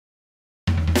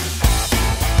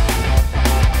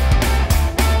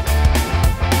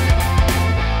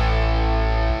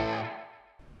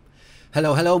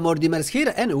Hello, Mordimers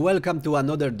here, and welcome to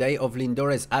another day of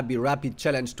Lindores Abbey Rapid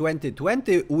Challenge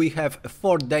 2020. We have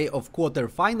fourth day of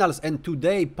quarterfinals, and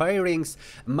today pairings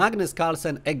Magnus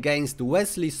Carlsen against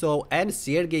Wesley and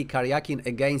Sergei Karyakin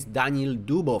against Daniel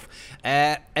Dubov.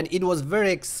 And it was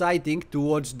very exciting to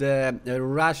watch the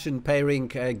Russian pairing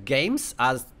games,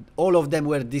 as all of them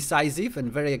were decisive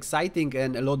and very exciting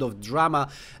and a lot of drama.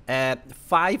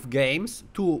 5 games,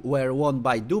 2 were won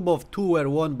by Dubov, 2 were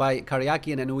won by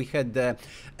Karyakin, and we had the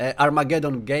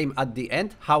Armageddon game at the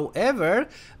end. However,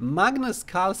 Magnus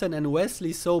Carlsen and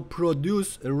Wesley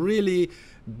produce a really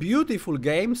beautiful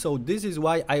game, so this is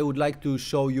why I would like to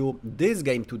show you this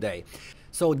game today.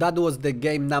 So that was the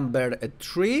game number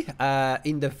 3.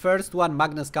 In the first one,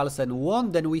 Magnus Carlsen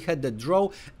won, then we had the draw,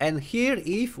 and here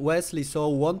if Wesley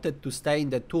wanted to stay in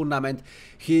the tournament,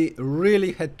 he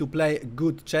really had to play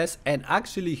good chess, and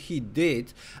actually he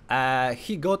did.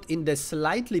 He got in the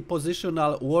slightly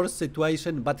positional worse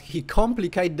situation, but he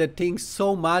complicated the things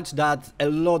so much that a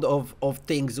lot of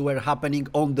things were happening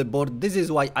on the board. This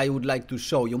is why I would like to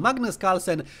show you. Magnus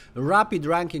Carlsen, rapid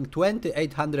ranking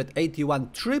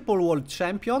 2881, triple world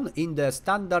champion in the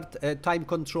standard time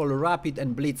control, rapid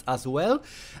and blitz as well.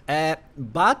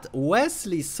 But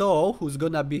Wesley who's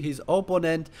gonna be his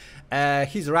opponent,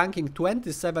 his ranking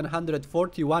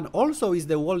 2741, also is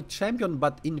the world champion,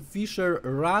 but in Fischer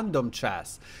random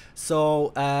chess.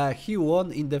 So he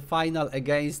won in the final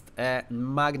against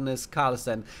Magnus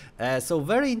Carlsen. So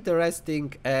very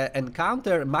interesting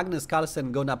encounter. Magnus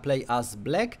Carlsen gonna play as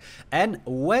black and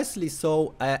Wesley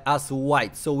as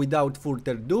white. So without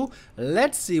further ado,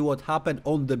 let's see what happened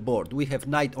on the board. We have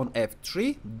knight on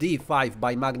f3, d5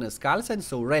 by Magnus Carlsen,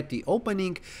 so ready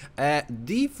opening,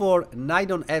 d4, knight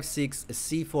on f6,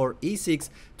 c4, e6,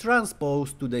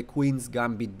 transposed to the queen's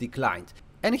gambit declined.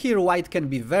 And here white can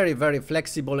be very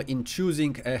flexible in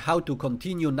choosing how to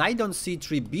continue. Knight on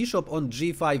c3, bishop on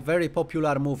g5, very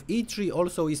popular move. e3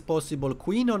 also is possible.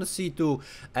 Queen on c2,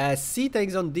 c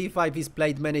takes on d5 is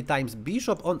played many times.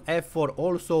 Bishop on f4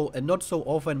 also not so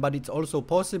often, but it's also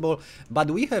possible. But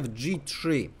we have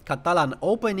g3, Catalan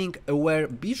opening, where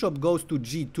bishop goes to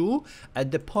g2.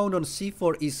 The pawn on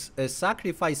c4 is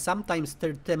sacrificed, sometimes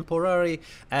temporary,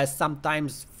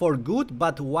 sometimes for good,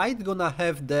 but white gonna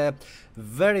have the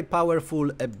very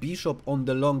powerful bishop on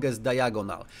the longest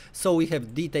diagonal. So we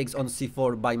have d takes on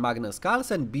c4 by Magnus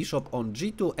Carlsen, bishop on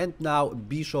g2, and now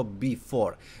bishop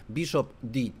b4, bishop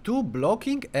d2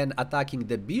 blocking and attacking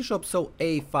the bishop, so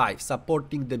a5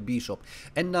 supporting the bishop.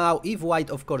 And now if white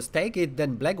of course take it,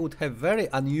 then black would have very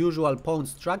unusual pawn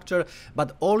structure,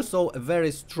 but also a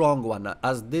very strong one,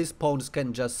 as these pawns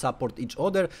can just support each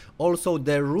other. Also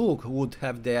the rook would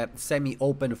have the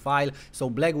semi-open file, so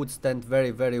black would stand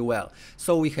very well.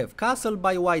 So we have castle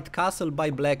by white, castle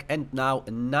by black, and now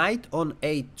knight on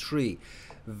a3.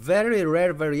 Very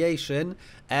rare variation,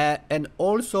 and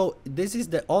also this is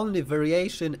the only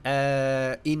variation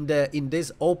in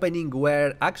this opening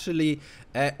where actually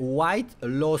white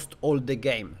lost all the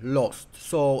game,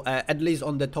 so at least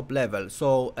on the top level,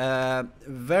 so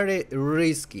very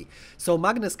risky. So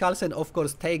Magnus Carlsen of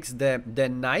course takes the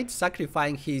knight,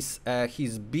 sacrificing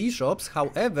his bishops.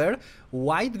 However,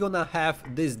 white gonna have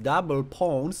these double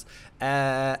pawns,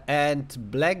 and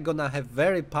black gonna have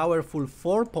very powerful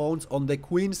 4 pawns on the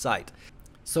queen side.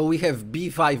 So we have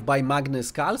b5 by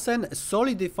Magnus Carlsen,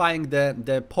 solidifying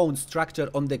the pawn structure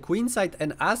on the queen side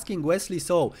and asking Wesley,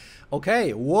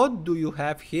 okay, what do you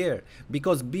have here?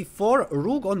 Because before,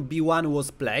 rook on b1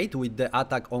 was played with the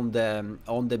attack on the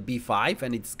b5,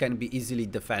 and it can be easily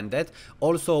defended.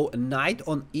 Also knight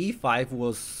on e5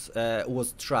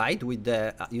 was tried with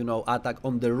the attack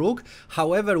on the rook.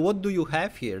 However, what do you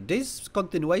have here? These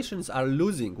continuations are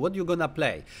losing. What you gonna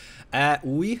play?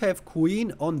 We have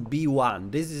queen on b1.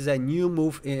 This is a new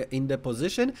move in the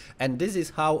position, and this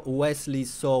is how Wesley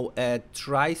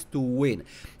tries to win.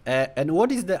 And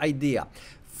what is the idea?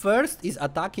 First is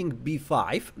attacking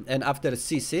b5, and after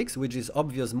c6, which is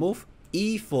obvious move,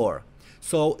 e4.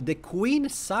 So the queen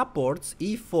supports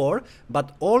e4,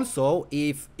 but also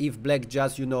if black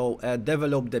just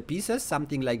develop the pieces,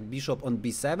 something like bishop on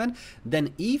b7,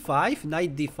 then e5,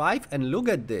 knight d5, and look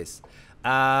at this.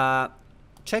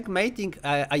 Checkmating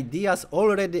ideas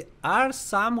already are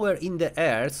somewhere in the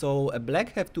air, so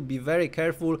black have to be very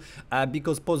careful,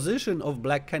 because position of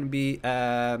black can be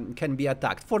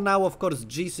attacked. For now, of course,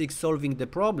 g6 solving the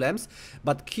problems,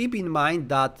 but keep in mind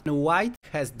that white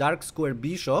has dark square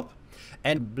bishop,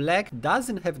 and black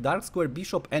doesn't have dark square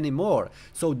bishop anymore,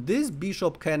 so this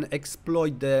bishop can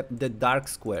exploit the dark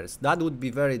squares. That would be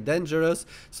very dangerous.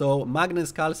 So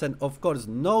Magnus Carlsen of course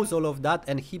knows all of that,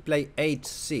 and he play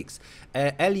h6,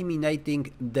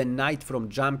 eliminating the knight from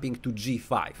jumping to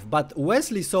g5. But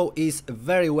Wesley so is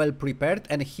very well prepared,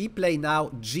 and he play now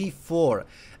g4,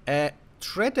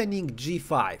 threatening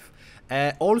g5.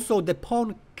 Also the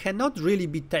pawn cannot really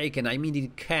be taken. I mean,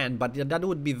 it can, but that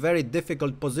would be very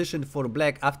difficult position for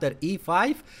black after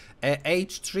e5,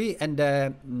 h3, and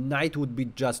the knight would be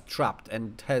just trapped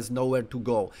and has nowhere to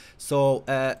go. So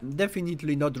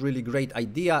definitely not really great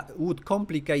idea, would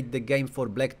complicate the game for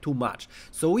black too much.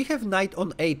 So we have knight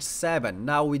on h7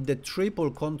 now with the triple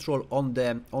control on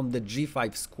the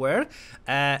g5 square,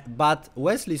 but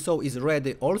Wesley so is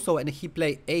ready also, and he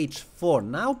play h4,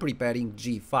 now preparing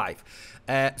g5.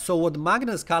 So what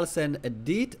Magnus Carlsen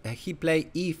did, he play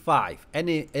e5.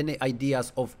 Any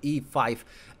ideas of e5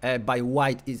 by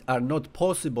white are not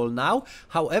possible now.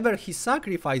 However, he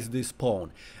sacrificed this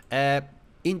pawn.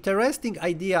 Interesting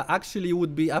idea actually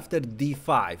would be after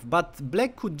d5, but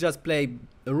black could just play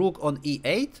rook on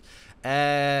e8.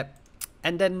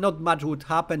 And then not much would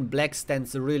happen. Black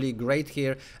stands really great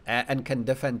here and can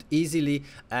defend easily.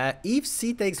 If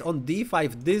c takes on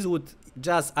d5, this would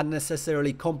just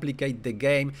unnecessarily complicate the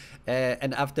game,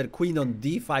 and after queen on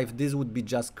d5, this would be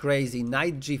just crazy.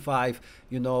 Knight g5,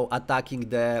 you know, attacking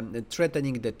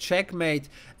threatening the checkmate,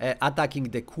 attacking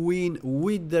the queen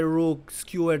with the rook,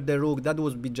 skewer the rook. That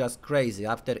would be just crazy.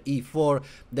 After e4,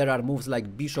 there are moves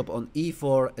like bishop on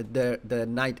e4, the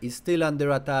knight is still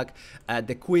under attack,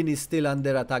 the queen is still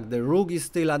under attack, the rook is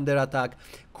still under attack.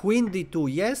 Queen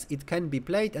d2, yes, it can be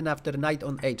played, and after knight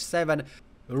on h7,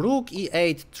 rook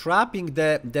e8, trapping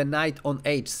the knight on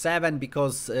h7,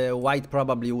 because white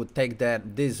probably would take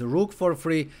this rook for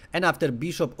free, and after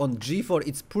bishop on g4,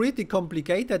 it's pretty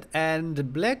complicated,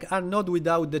 and black are not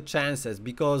without the chances,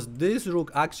 because this rook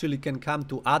actually can come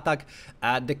to attack.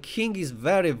 The king is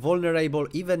very vulnerable,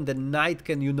 even the knight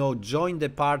can, you know, join the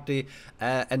party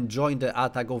and join the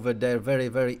attack over there very,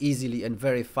 very easily and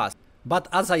very fast. But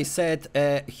as I said,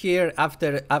 here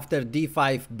after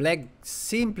d5, black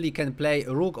simply can play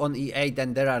rook on e8,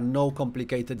 and there are no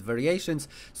complicated variations.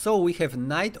 So we have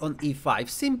knight on e5,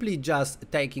 simply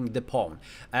just taking the pawn.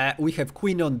 We have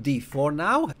queen on d4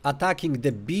 now, attacking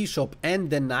the bishop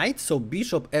and the knight. So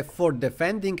bishop f4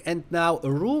 defending, and now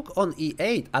rook on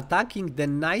e8, attacking the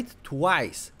knight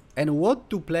twice. And what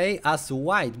to play as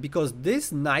white, because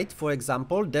this knight, for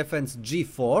example, defends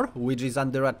g4, which is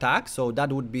under attack, so that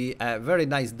would be a very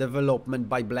nice development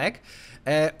by black.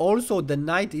 Also, the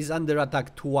knight is under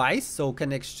attack twice, so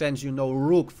can exchange, you know,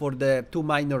 rook for the two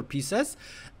minor pieces.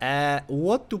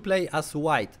 What to play as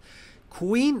white?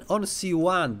 Queen on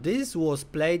c1, this was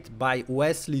played by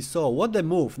Wesley so. What a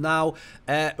move. Now,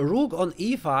 rook on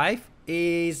e5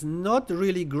 is not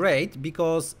really great,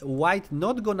 because white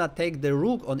not gonna take the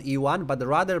rook on e1, but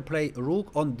rather play rook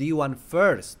on d1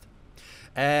 first.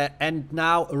 And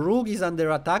now rook is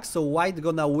under attack, so white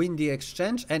gonna win the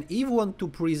exchange. And if you want to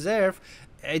preserve,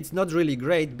 it's not really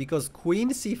great, because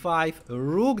queen c5,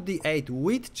 rook d8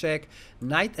 with check,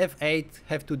 knight f8,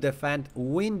 have to defend,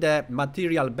 win the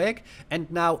material back.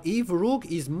 And now if rook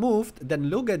is moved, then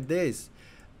look at this.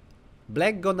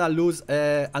 Black gonna lose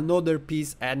another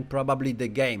piece and probably the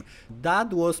game.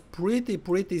 That was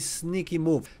pretty sneaky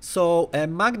move. So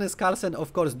Magnus Carlsen,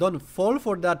 of course, don't fall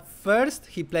for that. First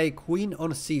he play queen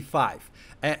on c5,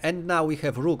 and now we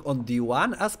have rook on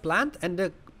d1 as planned, and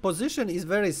the position is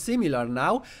very similar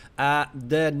now.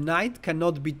 The knight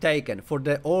cannot be taken for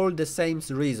all the same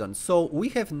reasons. So we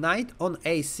have knight on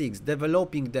a6,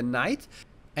 developing the knight.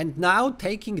 And now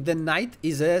taking the knight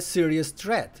is a serious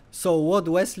threat. So what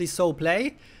Wesley so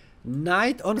play?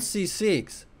 Knight on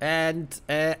c6, and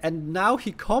now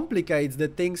he complicates the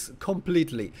things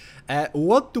completely.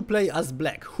 What to play as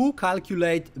black? Who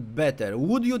calculate better?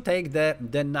 Would you take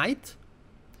the knight?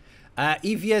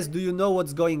 If yes, do you know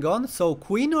what's going on? So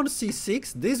queen on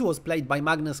c6, this was played by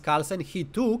Magnus Carlsen, he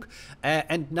took,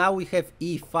 and now we have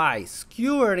e5,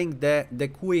 skewering the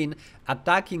queen,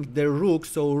 attacking the rook,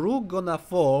 so rook gonna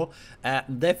fall,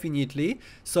 definitely.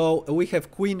 So we have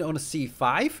queen on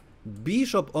c5,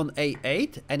 bishop on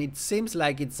a8, and it seems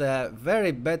like it's a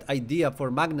very bad idea for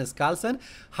Magnus Carlsen.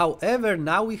 However,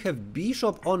 now we have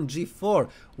bishop on g4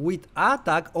 with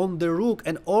attack on the rook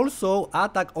and also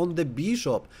attack on the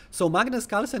bishop. So Magnus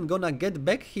Carlsen gonna get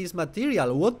back his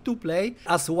material. What to play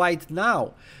as white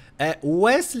now?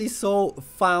 Wesley so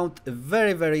found a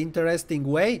very interesting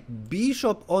way.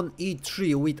 Bishop on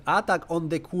e3 with attack on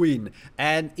the queen,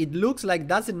 and it looks like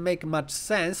doesn't make much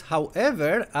sense.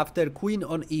 However, after queen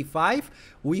on e5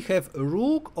 we have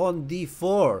rook on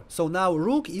d4, so now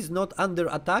rook is not under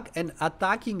attack and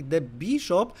attacking the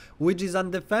bishop which is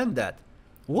undefended.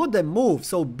 What a move!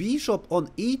 So bishop on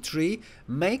e3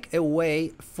 make a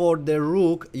way for the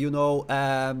rook, you know,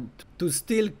 to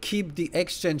still keep the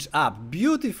exchange up.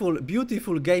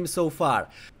 Beautiful game so far.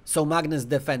 So Magnus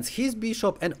defends his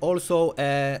bishop, and also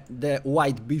the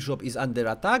white bishop is under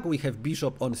attack. We have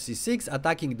bishop on c6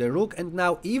 attacking the rook, and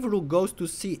now if rook goes to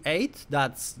c8,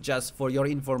 that's just for your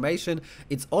information,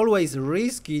 it's always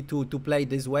risky to play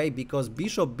this way because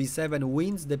bishop b7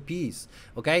 wins the piece.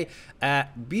 Okay,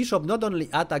 bishop not only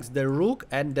attacks the rook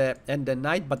and the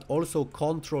knight, but also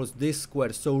controls this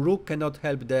square, so rook cannot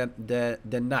help the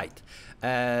knight.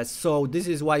 So this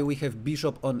is why we have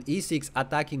bishop on e6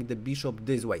 attacking the bishop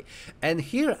this way. And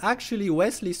here actually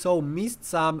Wesley so missed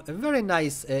some very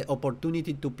nice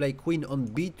opportunity to play queen on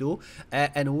b2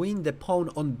 and win the pawn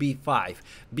on b5,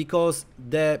 because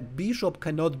the bishop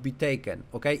cannot be taken.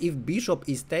 Okay, if bishop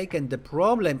is taken, the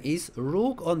problem is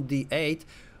rook on d8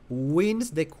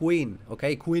 wins the queen.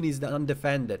 Okay, queen is the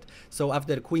undefended. So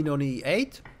after queen on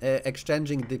e8,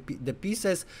 exchanging the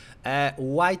pieces,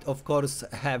 white of course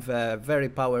have a very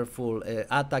powerful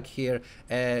attack here,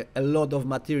 a lot of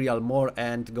material more,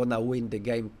 and gonna win the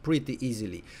game pretty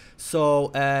easily.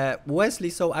 So Wesley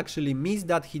so actually missed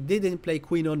that. He didn't play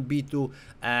queen on b2.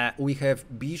 We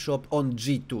have bishop on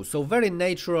g2, so very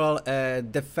natural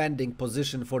defending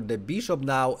position for the bishop.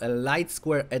 Now a light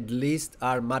square at least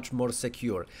are much more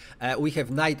secure. We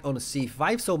have knight on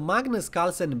c5, so Magnus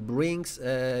Carlsen brings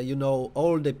you know,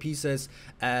 all the pieces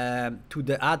to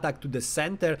the attack, to the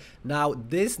center. Now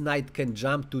this knight can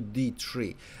jump to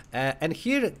d3, and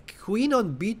here queen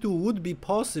on b2 would be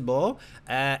possible,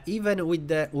 even with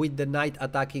the knight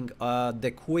attacking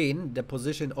the queen, the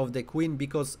position of the queen,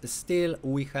 because still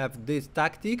we have this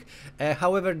tactic.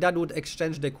 However, that would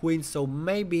exchange the queen, so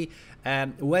maybe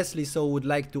Wesley so would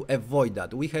like to avoid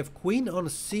that. We have queen on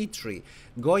c3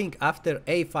 going after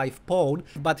a5 pawn,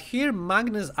 but here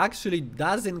Magnus actually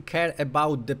doesn't care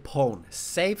about the pawn,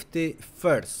 safety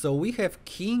first. So we have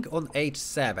king on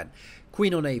h7,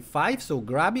 queen on a5, so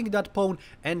grabbing that pawn.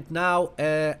 And now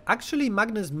actually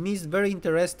Magnus missed very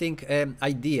interesting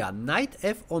idea, knight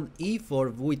f on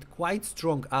e4 with quite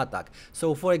strong attack.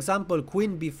 So for example,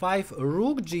 queen b5,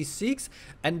 rook g6,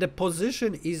 and the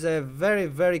position is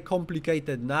very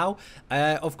complicated now.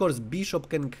 Of course bishop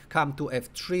can come to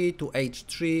f3, to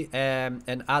h3,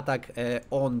 and attack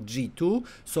on g2,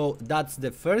 so that's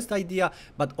the first idea.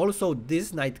 But also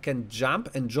this knight can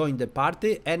jump and join the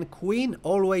party, and queen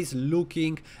always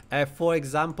looking for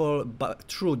example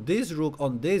through this rook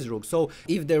on this rook. So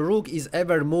if the rook is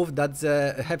ever moved, that's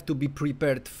have to be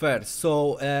prepared first.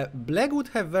 So black would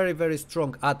have very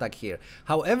strong attack here.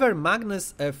 However,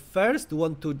 Magnus first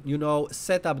want to, you know,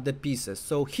 set up the pieces,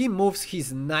 so he moves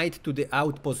his knight to the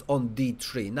outpost on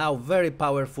d3. Now very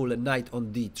powerful knight on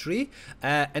d3,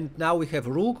 and now we have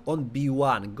rook on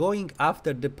b1 going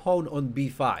after the pawn on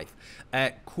b5,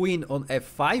 queen on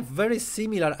f5, very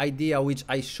similar idea which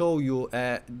I show you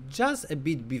just a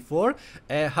bit before.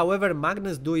 However,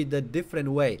 Magnus do it a different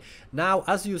way. Now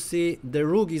as you see, the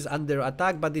rook is under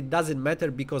attack, but it doesn't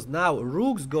matter because now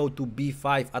rooks go to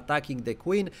b5 attacking the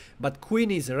queen, but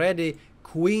queen is ready,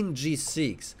 queen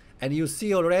g6. And you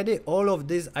see already all of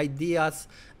these ideas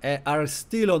are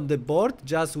still on the board,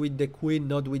 just with the queen,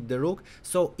 not with the rook,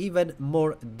 so even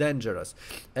more dangerous.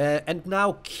 And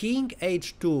now king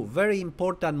h2, very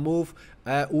important move,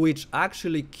 which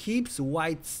actually keeps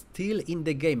white still in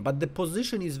the game, but the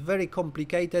position is very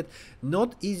complicated,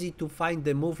 not easy to find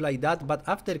the move like that. But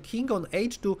after king on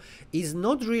h2 is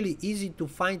not really easy to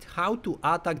find how to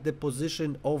attack the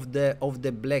position of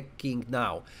the black king.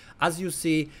 Now as you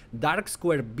see, dark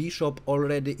square bishop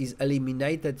already is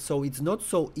eliminated, so it's not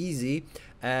so easy.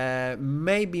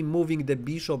 Maybe moving the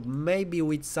bishop, maybe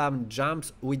with some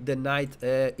jumps with the knight,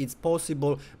 it's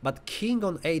possible, but king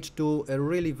on h2, a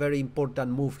really very important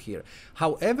move here.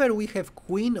 However, we have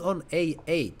queen on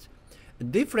a8,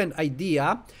 different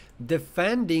idea,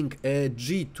 defending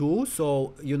g2,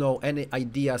 so you know, any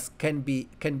ideas can be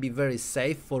very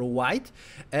safe for white,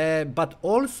 but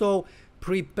also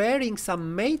preparing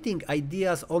some mating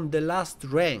ideas on the last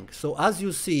rank. So as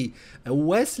you see,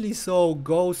 Wesley so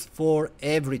goes for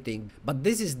everything, but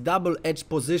this is double-edged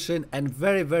position and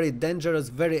very dangerous,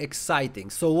 very exciting.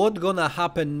 So what gonna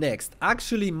happen next?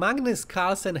 Actually, Magnus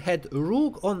Carlsen had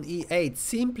rook on e8,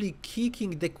 simply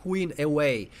kicking the queen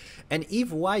away. And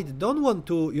if white don't want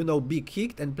to, you know, be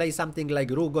kicked and play something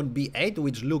like rook on b8,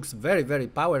 which looks very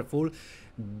powerful,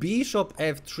 bishop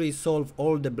f3 solve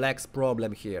all the black's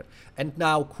problem here. And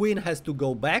now queen has to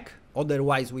go back,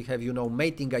 otherwise we have, you know,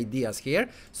 mating ideas here.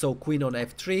 So queen on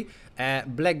f3,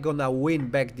 black gonna win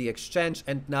back the exchange,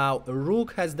 and now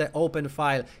rook has the open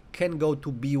file, can go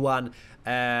to b1.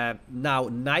 Now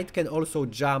knight can also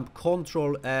jump,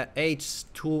 control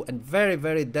h2, and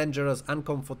very dangerous,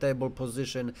 uncomfortable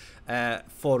position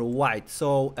for white.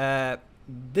 So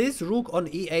this rook on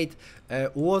e8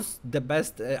 was the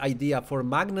best idea for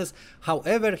Magnus.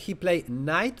 However, he played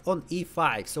knight on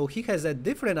e5, so he has a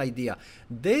different idea.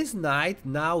 This knight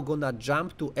now gonna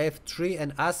jump to f3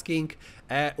 and asking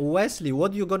Wesley,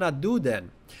 what you gonna do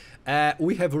then?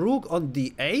 We have rook on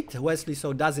d8. Wesley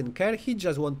so doesn't care, he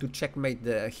just want to checkmate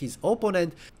his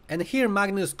opponent. And here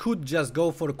Magnus could just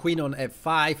go for queen on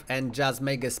f5 and just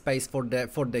make a space for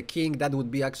the king. That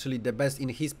would be actually the best in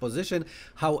his position.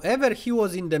 However, he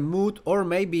was in the mood, or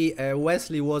maybe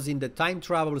Wesley was in the time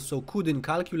travel, so couldn't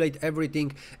calculate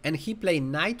everything, and he played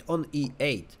knight on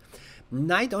e8.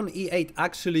 Knight on e8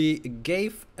 actually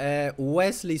gave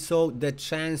Wesley so the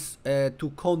chance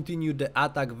to continue the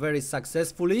attack very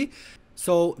successfully.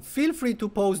 So feel free to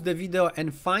pause the video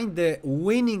and find the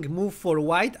winning move for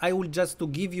white. I will just to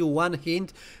give you one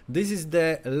hint. This is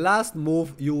the last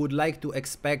move you would like to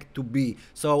expect to be.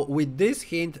 So with this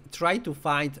hint, try to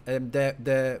find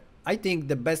I think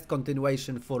the best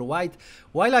continuation for white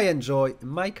while I enjoy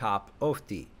my cup of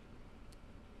tea.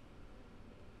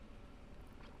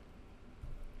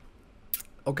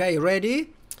 Okay,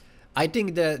 ready? I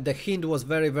think the hint was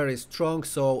very strong,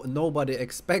 so nobody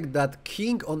expect that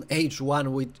king on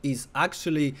h1, which is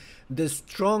actually the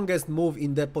strongest move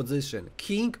in the position.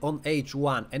 King on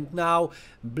h1, and now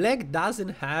black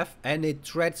doesn't have any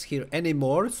threats here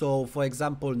anymore. So for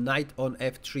example, knight on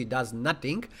f3 does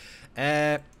nothing,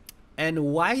 and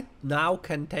white now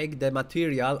can take the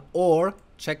material or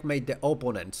checkmate the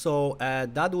opponent. So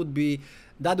that would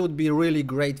be really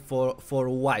great for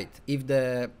white. If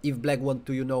black want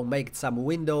to, you know, make some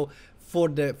window for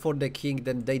the king,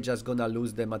 then they just gonna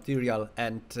lose the material,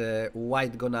 and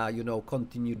white gonna, you know,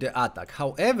 continue the attack.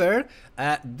 However,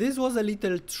 this was a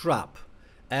little trap.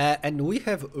 And we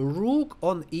have rook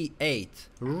on e8,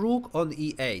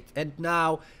 and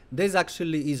now this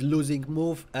actually is losing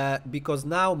move because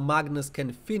now Magnus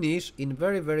can finish in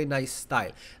very nice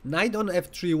style. Knight on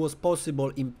f3 was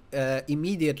possible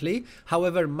immediately.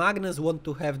 However, Magnus want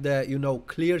to have the, you know,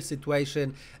 clear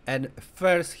situation, and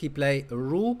first he play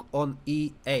rook on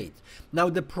e8. Now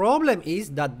the problem is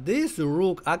that this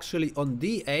rook actually on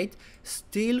d8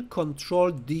 still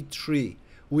control d3,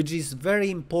 which is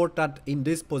very important in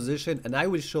this position, and I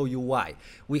will show you why.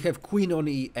 We have queen on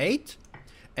e8,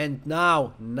 and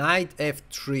now knight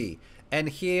f3, and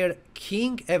here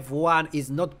king f1 is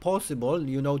not possible,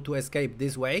 you know, to escape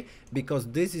this way, because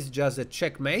this is just a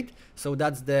checkmate. So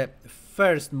that's the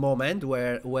first moment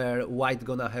where white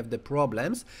gonna have the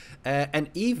problems. And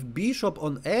if bishop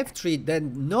on f3,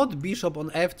 then not bishop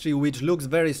on f3, which looks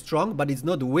very strong, but it's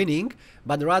not winning,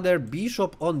 but rather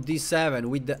bishop on d7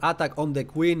 with the attack on the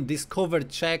queen, discovered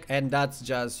check, and that's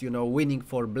just, you know, winning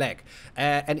for black.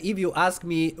 And if you ask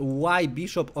me why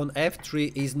bishop on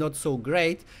f3 is not so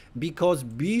great, because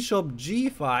bishop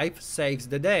g5 saves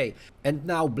the day. And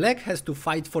now black has to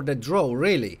fight for the draw,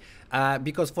 really.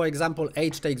 Because, for example,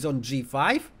 h takes on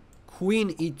g5, queen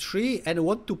e3, and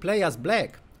what to play as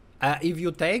black? If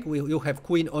you take, you have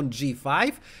queen on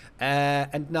g5,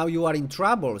 and now you are in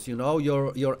troubles, you know,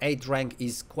 your 8th rank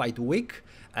is quite weak.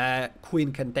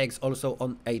 Queen can take also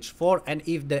on h4, and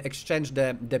if they exchange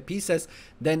the pieces,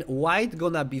 then white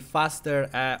gonna be faster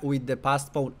with the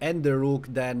passed pawn and the rook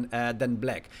than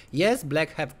black. Yes,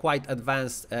 black have quite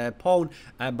advanced pawn,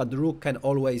 but the rook can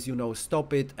always, you know,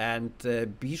 stop it, and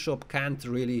bishop can't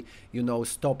really, you know,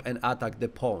 stop and attack the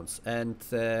pawns, and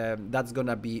that's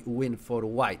gonna be win for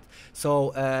white.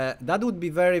 So that would be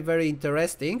very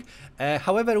interesting.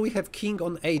 However, we have king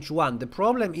on h1. The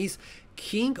problem is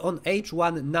king on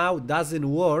h1 now doesn't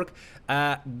work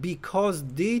because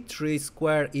d3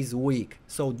 square is weak.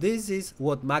 So this is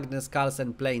what Magnus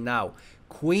Carlsen play now.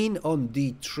 Queen on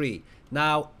d3.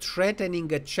 Now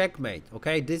threatening a checkmate.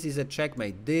 Okay, this is a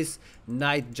checkmate. This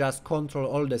knight just control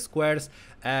all the squares.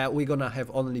 We're gonna have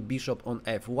only bishop on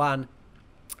f1.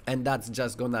 and that's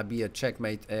just gonna be a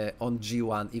checkmate on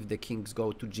g1 if the kings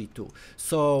go to g2.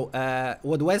 So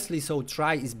what Wesley so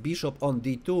try is bishop on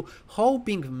d2,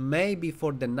 hoping maybe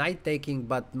for the knight taking,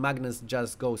 but Magnus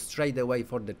just goes straight away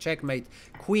for the checkmate,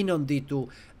 queen on d2,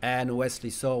 and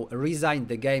Wesley so resigned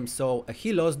the game. So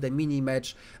he lost the mini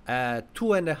match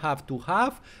 2.5 to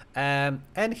half,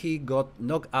 and he got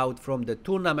knocked out from the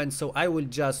tournament. So I will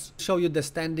just show you the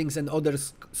standings and other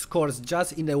scores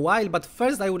just in a while, but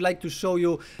first I would like to show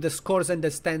you the scores and the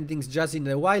standings just in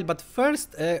a while. But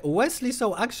first, Wesley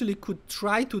so actually could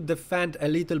try to defend a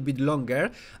little bit longer.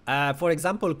 For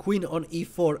example, queen on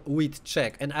e4 with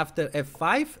check, and after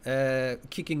f5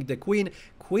 kicking the queen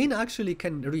actually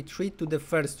can retreat to the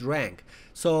first rank.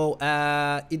 So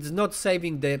it's not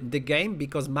saving the game,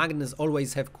 because Magnus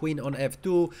always have queen on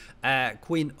f2,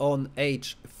 queen on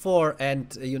h4,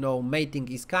 and you know, mating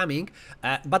is coming,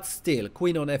 but still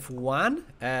queen on f1,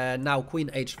 now queen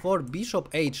h4,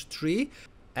 bishop h3,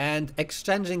 and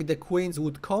exchanging the queens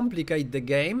would complicate the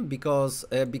game because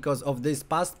of this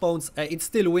passed pawns. It's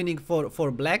still winning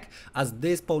for black, as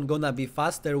this pawn gonna be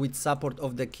faster with support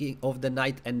of the king, of the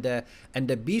knight and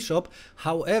the bishop.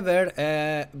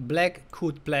 However, black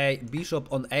could play bishop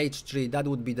on h3. That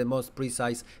would be the most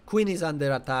precise. Queen is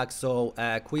under attack, so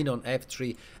queen on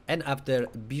f3, and after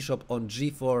bishop on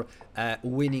g4,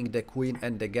 winning the queen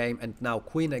and the game. And now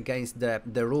queen against the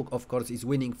rook, of course, is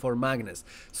winning for Magnus.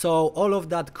 So all of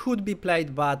that could be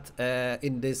played, but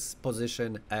in this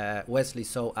position Wesley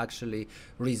so actually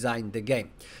resigned the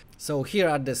game. So here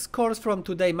are the scores from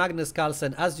today. Magnus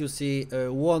Carlsen, as you see,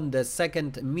 won the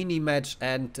second mini match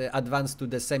and advanced to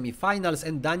the semi-finals,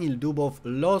 and Daniil Dubov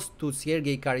lost to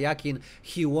Sergei Karyakin.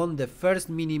 He won the first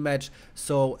mini match.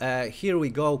 So here we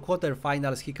go,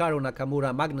 quarterfinals, Hikaru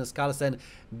Nakamura, Magnus Carlsen.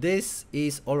 This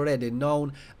is already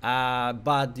known,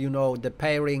 but you know, the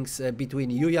pairings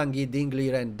between Yuyangi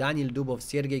Dinglir and Daniil Dubov,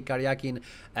 Sergei Karyakin,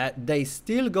 they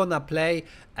still gonna play,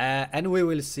 and we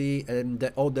will see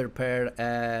the other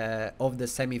pair of the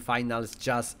semi-finals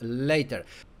just later.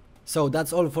 So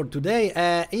that's all for today.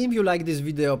 If you like this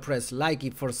video, press like.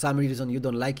 If for some reason you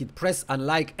don't like it, press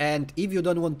unlike. And if you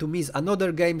don't want to miss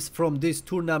another games from this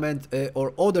tournament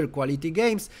or other quality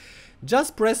games,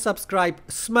 just press subscribe,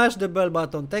 smash the bell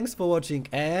button. Thanks for watching,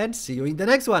 and see you in the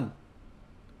next one.